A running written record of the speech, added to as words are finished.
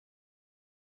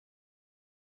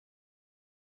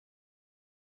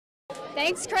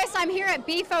Thanks, Chris. I'm here at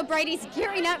Beef O'Brady's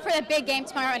gearing up for the big game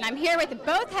tomorrow, and I'm here with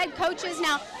both head coaches.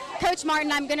 Now, Coach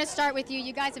Martin, I'm going to start with you.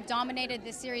 You guys have dominated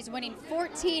this series, winning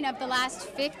 14 of the last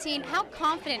 15. How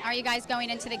confident are you guys going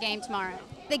into the game tomorrow?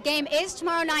 The game is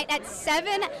tomorrow night at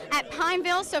 7 at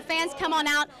Pineville, so fans come on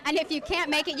out. And if you can't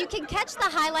make it, you can catch the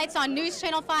highlights on News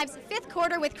Channel 5's Fifth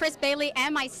Quarter with Chris Bailey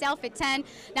and myself at 10.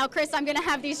 Now, Chris, I'm going to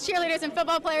have these cheerleaders and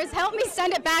football players help me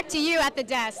send it back to you at the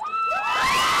desk.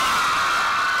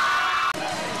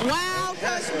 Wow,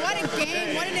 Coach, what a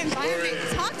game, what an environment.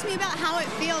 Talk to me about how it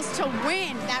feels to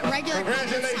win that regular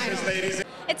conference title.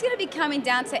 It's going to be coming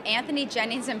down to Anthony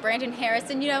Jennings and Brandon Harris,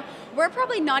 and we're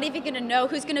probably not even going to know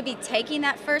who's going to be taking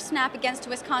that first snap against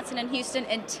Wisconsin and Houston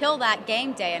until that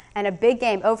game day. And a big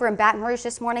game over in Baton Rouge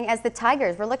this morning as the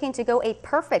Tigers were looking to go a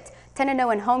perfect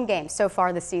 10-0 in home games so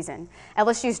far this season.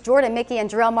 LSU's Jordan Mickey and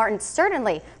Jarrell Martin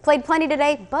certainly played plenty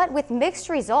today, but with mixed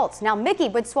results. Now, Mickey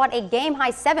would swat a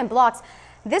game-high 7 blocks.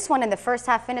 This one in the first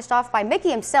half finished off by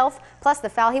Mickey himself, plus the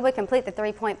foul. He would complete the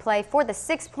 3-point play for the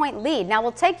 6-point lead. Now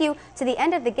we'll take you to the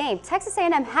end of the game. Texas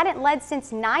A&M hadn't led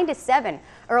since 9-7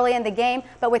 early in the game,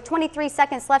 but with 23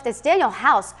 seconds left, it's Daniel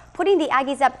House putting the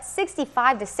Aggies up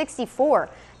 65-64.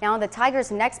 Now on the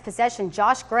Tigers' next possession,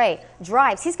 Josh Gray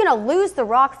drives. He's going to lose the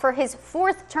rock for his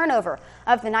 4th turnover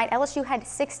of the night. LSU had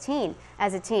 16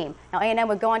 as a team. Now A&M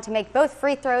would go on to make both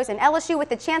free throws, and LSU with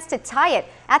the chance to tie it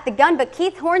at the gun, but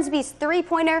Keith Hornsby's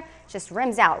 3-pointer just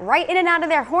rims out right in and out of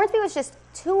there. Hornsby was just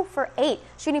 2 for 8,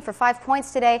 shooting for 5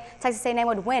 points today. Texas A&M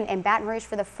would win in Baton Rouge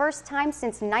for the first time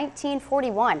since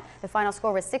 1941. The final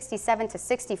score was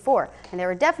 67-64, and there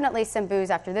were definitely some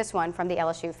boos after this one from the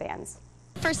LSU fans.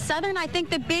 For Southern, I think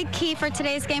the big key for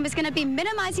today's game is going to be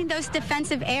minimizing those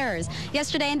defensive errors.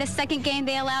 Yesterday in the second game,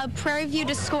 they allowed Prairie View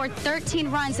to score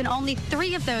 13 runs, and only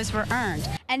 3 of those were earned.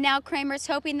 And now Kramer's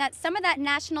hoping that some of that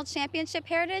national championship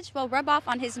heritage will rub off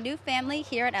on his new family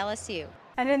here at LSU.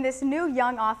 And in this new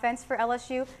young offense for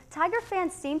LSU, Tiger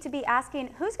fans seem to be asking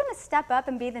who's going to step up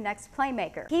and be the next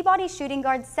playmaker. Peabody shooting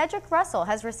guard Cedric Russell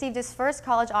has received his first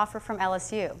college offer from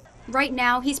LSU. Right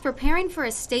now, he's preparing for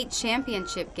a state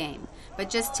championship game.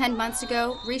 But just 10 months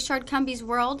ago, Richard Cumby's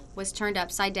world was turned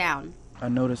upside down. I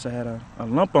noticed I had a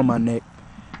lump on my neck,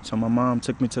 so my mom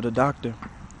took me to the doctor,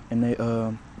 and they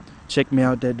checked me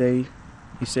out that day.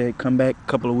 He said, come back a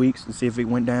couple of weeks and see if it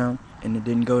went down, and it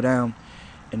didn't go down.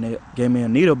 And they gave me a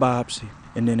needle biopsy,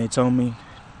 and then they told me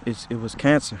it was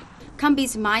cancer.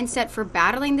 Cumby's mindset for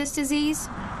battling this disease?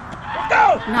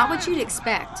 Not what you'd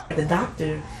expect. The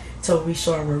doctor told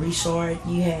Richard, well, Richard,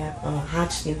 you have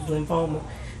Hodgkin's lymphoma.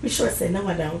 Richard said, no,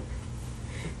 I don't.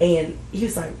 And he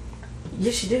was like,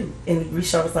 yes, you do. And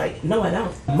Richard was like, no, I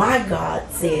don't. My God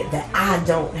said that I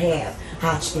don't have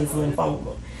Hodgkin's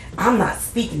lymphoma. I'm not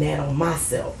speaking that on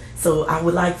myself. So I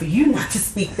would like for you not to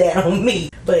speak that on me.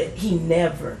 But he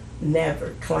never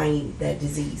claimed that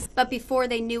disease. But before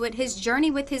they knew it, his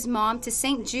journey with his mom to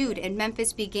St. Jude in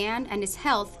Memphis began, and his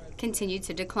health continued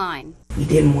to decline. We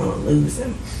didn't want to lose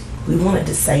him. We wanted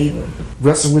to save him.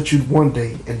 Wrestle with you one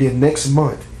day, and then next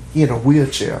month, he in a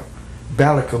wheelchair,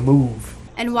 barely could move.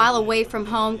 And while away from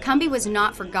home, Cumby was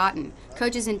not forgotten.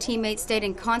 Coaches and teammates stayed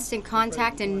in constant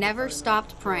contact and never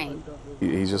stopped praying.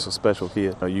 He's just a special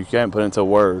kid. You can't put into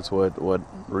words what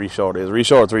Richard is.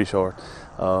 Richard's Richard,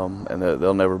 and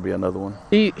there'll never be another one.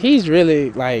 He's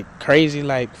really crazy,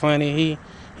 funny.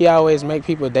 He always make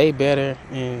people day better,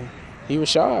 and he was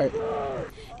sharp.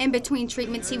 In between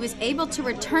treatments, he was able to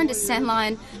return to Cenla,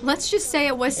 and let's just say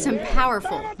it was some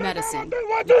powerful medicine.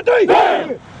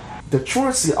 The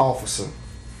truancy officer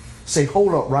say,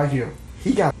 hold up right here.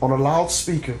 He got on a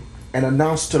loudspeaker and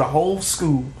announced to the whole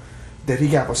school that he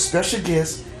got a special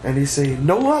guest, and he said,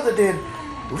 no other than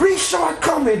Richard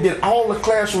coming. Then all the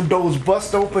classroom doors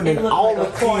bust open, and all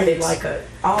the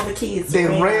kids, they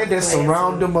ran and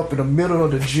surrounded him up in the middle of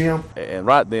the gym. And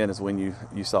right then is when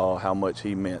you saw how much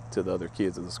he meant to the other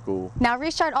kids at the school. Now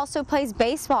Richard also plays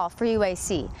baseball for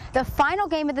UAC. The final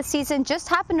game of the season just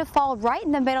happened to fall right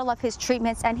in the middle of his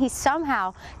treatments, and he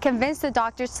somehow convinced the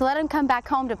doctors to let him come back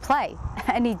home to play.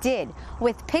 And he did,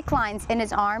 with PICC lines in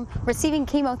his arm, receiving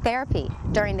chemotherapy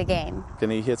during the game.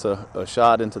 And he hits a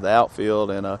shot into the outfield,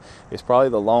 and it's probably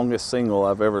the longest single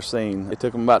I've ever seen. It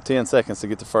took him about 10 seconds to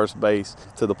get to first base,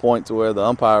 to the point to where the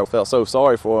umpire felt so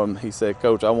sorry for him. He said,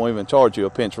 Coach, I won't even charge you a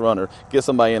pinch runner. Get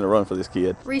somebody in to run for this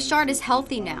kid. Richard is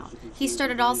healthy now. He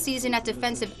started all season at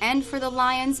defensive end for the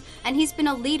Lions, and he's been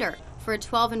a leader for a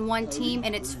 12-1 team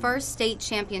in its first state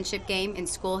championship game in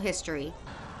school history.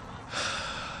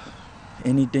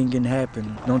 Anything can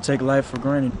happen. Don't take life for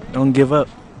granted. Don't give up.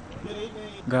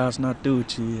 God's not through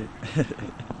with you yet.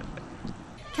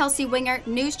 Kelsey Wingert,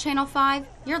 News Channel 5,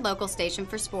 your local station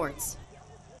for sports.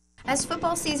 As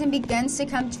football season begins to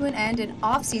come to an end and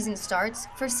off-season starts,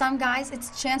 for some guys it's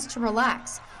a chance to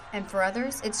relax, and for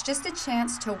others it's just a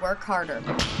chance to work harder.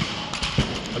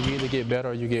 You either get better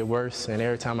or you get worse, and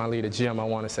every time I leave the gym I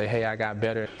want to say, hey, I got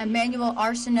better. Emmanuel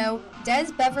Arsenault,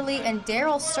 Des Beverly, and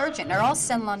Daryl Surgeon are all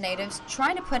Cenla natives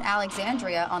trying to put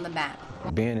Alexandria on the map.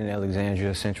 Being in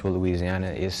Alexandria, central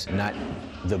Louisiana, is not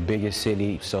the biggest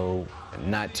city, so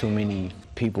not too many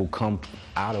people come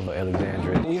out of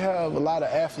Alexandria. We have a lot of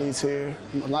athletes here,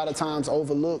 a lot of times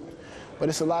overlooked, but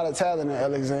it's a lot of talent in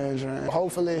Alexandria.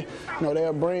 Hopefully,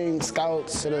 they'll bring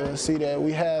scouts to see that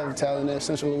we have talent in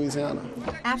central Louisiana.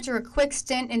 After a quick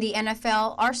stint in the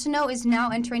NFL, Arsenault is now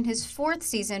entering his 4th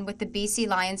season with the BC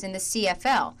Lions in the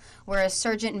CFL, whereas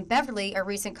Surgeon and Beverly are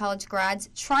recent college grads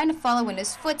trying to follow in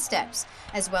his footsteps,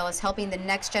 as well as helping the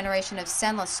next generation of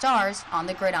Cenla stars on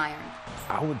the gridiron.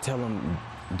 I would tell them,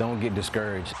 don't get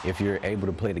discouraged. If you're able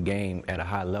to play the game at a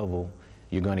high level,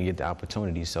 you're going to get the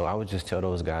opportunity. So I would just tell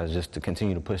those guys just to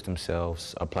continue to push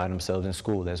themselves, apply themselves in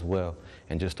school as well,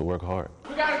 and just to work hard.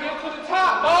 We got to get to the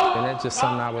top, and that's just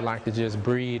something I would like to just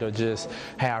breed or just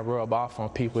have rub off on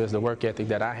people, is the work ethic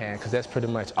that I had, because that's pretty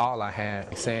much all I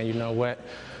had. Saying, you know what,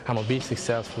 I'm going to be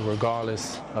successful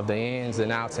regardless of the ins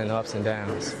and outs and ups and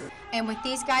downs. And with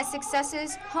these guys'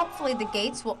 successes, hopefully the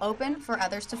gates will open for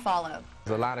others to follow.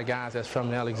 A lot of guys that's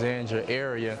from the Alexandria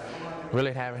area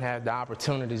really haven't had the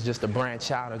opportunities just to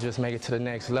branch out or just make it to the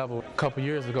next level. A couple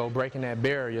years ago, breaking that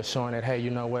barrier, showing that, hey,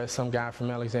 you know what, some guy from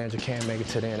Alexandria can make it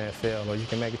to the NFL, or you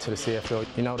can make it to the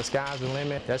CFL. The sky's the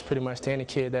limit. That's pretty much to any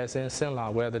kid that's in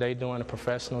Cenla, whether they doing the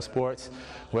professional sports,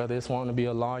 whether it's wanting to be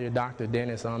a lawyer, doctor,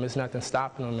 dentist, it's nothing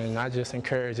stopping them. And I just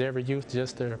encourage every youth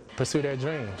just to pursue their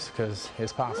dreams, because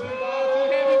it's possible.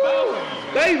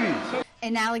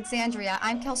 In Alexandria,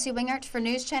 I'm Kelsey Wingert for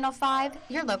News Channel 5,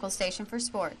 your local station for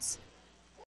sports.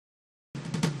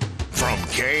 From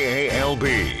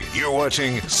KALB, you're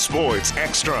watching Sports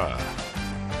Extra.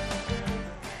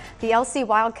 The LC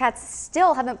Wildcats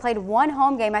still haven't played one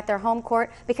home game at their home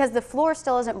court because the floor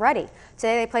still isn't ready.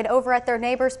 Today they played over at their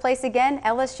neighbor's place again,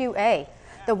 LSUA.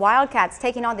 The Wildcats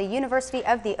taking on the University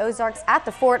of the Ozarks at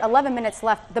the Fort. 11 minutes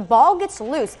left. The ball gets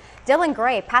loose. Dylan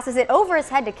Gray passes it over his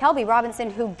head to KALB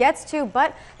Robinson, who gets 2,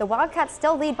 but the Wildcats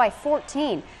still lead by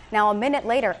 14. Now a minute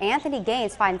later, Anthony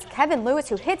Gaines finds Kevin Lewis,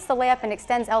 who hits the layup and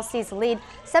extends LC's lead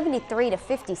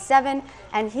 73-57.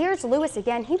 And here's Lewis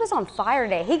again. He was on fire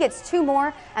today. He gets 2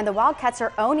 more, and the Wildcats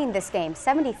are owning this game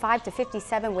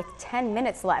 75-57 with 10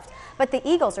 minutes left. But the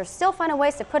Eagles are still finding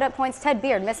ways to put up points. Ted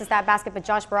Beard misses that basket, but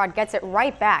Josh Barad gets it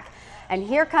right back. And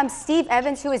here comes Steve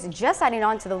Evans, who is just adding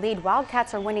on to the lead.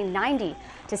 Wildcats are winning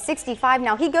 90-65.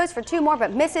 Now he goes for 2 more,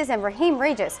 but misses, and Raheem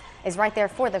Regis is right there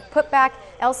for the putback.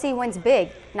 LC wins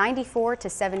big,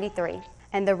 94-73.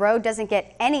 And the road doesn't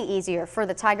get any easier for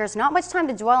the Tigers. Not much time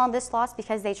to dwell on this loss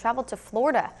because they traveled to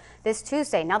Florida this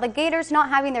Tuesday. Now the Gators not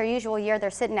having their usual year. They're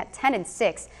sitting at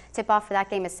 10-6. Tip-off for that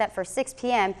game is set for 6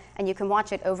 p.m. and you can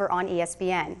watch it over on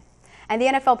ESPN. And the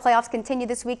NFL playoffs continue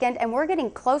this weekend, and we're getting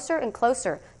closer and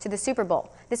closer to the Super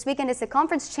Bowl. This weekend is the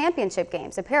conference championship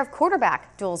games, a pair of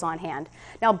quarterback duels on hand.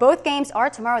 Now, both games are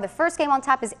tomorrow. The first game on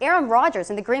tap is Aaron Rodgers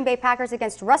and the Green Bay Packers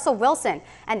against Russell Wilson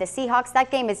and the Seahawks. That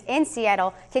game is in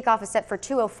Seattle. Kickoff is set for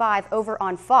 2:05 over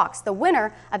on Fox. The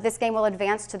winner of this game will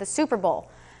advance to the Super Bowl.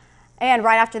 And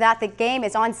right after that, the game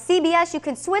is on CBS. You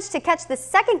can switch to catch the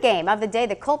second game of the day.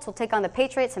 The Colts will take on the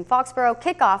Patriots in Foxborough.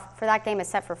 Kickoff for that game is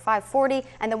set for 5:40,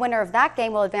 and the winner of that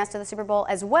game will advance to the Super Bowl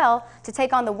as well to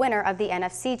take on the winner of the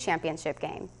NFC Championship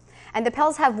game. And the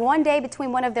Pels have one day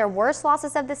between one of their worst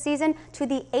losses of the season to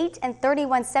the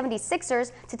 8-31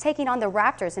 76ers to taking on the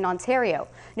Raptors in Ontario.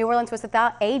 New Orleans was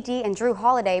without AD and Drew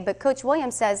Holiday, but Coach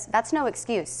Williams says that's no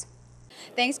excuse.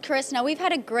 Thanks, Chris. Now, we've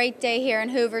had a great day here in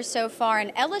Hoover so far,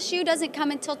 and LSU doesn't come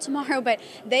until tomorrow, but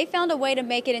they found a way to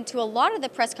make it into a lot of the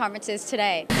press conferences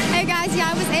today. Hey, guys,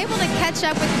 I was able to catch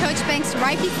up with Coach Banks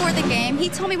right before the game. He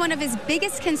told me one of his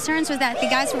biggest concerns was that the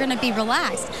guys were going to be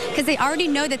relaxed because they already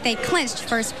know that they clinched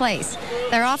first place.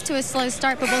 They're off to a slow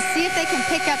start, but we'll see if they can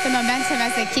pick up the momentum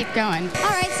as they keep going. All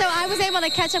right, so I was able to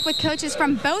catch up with coaches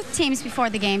from both teams before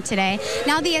the game today.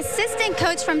 Now, the assistant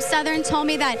coach from Southern told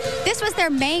me that this was their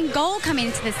main goal coming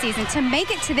into the season, to make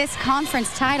it to this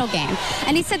conference title game.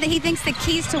 And he said that he thinks the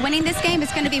keys to winning this game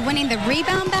is going to be winning the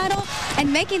rebound battle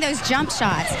and making those jump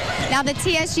shots. Now, the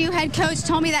TSU head coach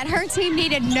told me that her team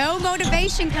needed no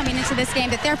motivation coming into this game,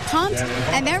 that they're pumped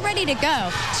and they're ready to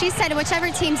go. She said whichever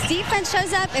team's defense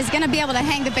shows up is going to be able to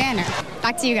hang the banner.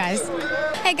 Back to you guys.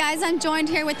 Hey guys, I'm joined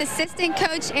here with assistant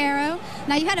coach Arrow.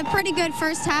 Now you had a pretty good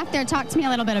first half there. Talk to me a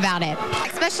little bit about it.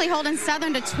 Especially holding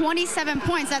Southern to 27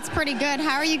 points. That's pretty good.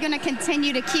 How are you going to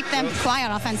continue to keep them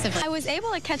quiet offensively? I was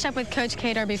able to catch up with Coach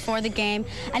Cater before the game,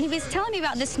 and he was telling me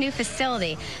about this new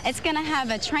facility. It's going to have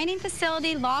a training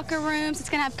facility, locker rooms. It's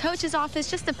going to have coach's office,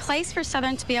 just a place for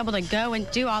Southern to be able to go and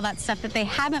do all that stuff that they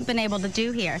haven't been able to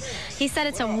do here. He said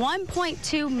it's a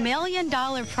 $1.2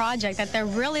 million project that they're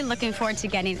really looking forward to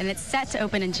getting, and it's set to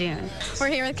open in June. We're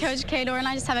here with Coach Cater, and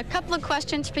I just have a couple of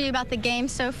questions for you about the game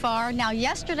so far. Now,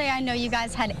 yesterday I know you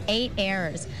guys had 8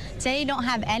 errors. Today you don't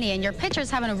have any, and your pitcher's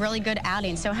having a really good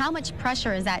outing. So how much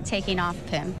pressure is that taking off of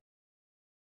him?